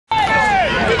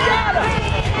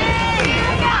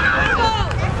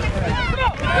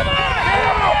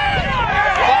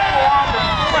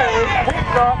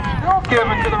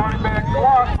the running back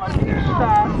block, but he's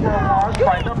stopped for a loss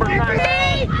by number 9.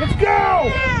 Let's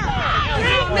go!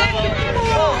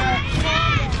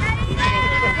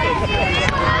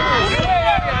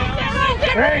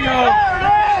 There you go.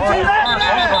 On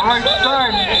the right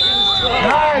side.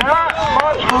 Not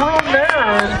much room there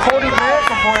as Cody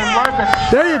McAvoy led the.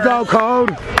 There you go,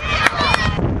 Code.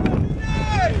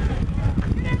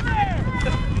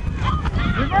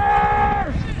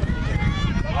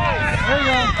 There you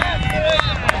go.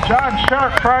 John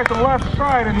Sharp tries the left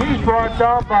side, and he's brought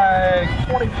down by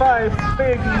 25,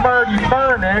 big Marty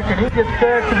Barnick, and he gets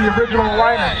back to the original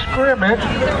line of scrimmage,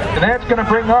 and that's going to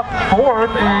bring up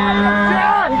 4th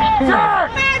and 16.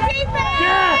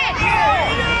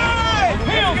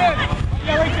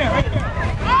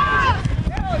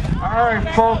 All right,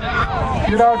 folks,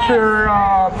 get out your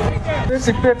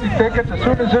 50-50 tickets. As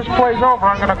soon as this play's over,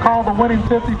 I'm going to call the winning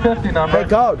 50-50 number. Hey,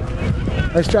 Code.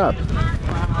 Nice job.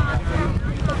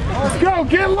 Let's go,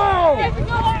 get low!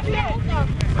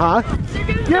 Huh?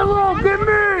 Get low, get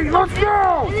me! Let's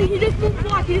go! He just moved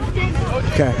block, he just stands up.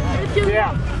 Okay.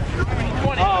 Yeah.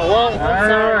 Oh, well, all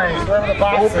right.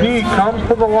 OP comes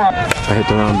to the line. I hit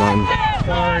the wrong button.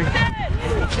 Sorry.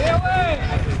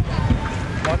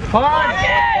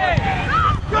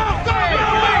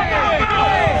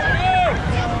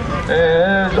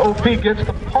 As OP gets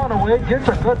the punt away, gets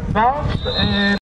a good bounce, and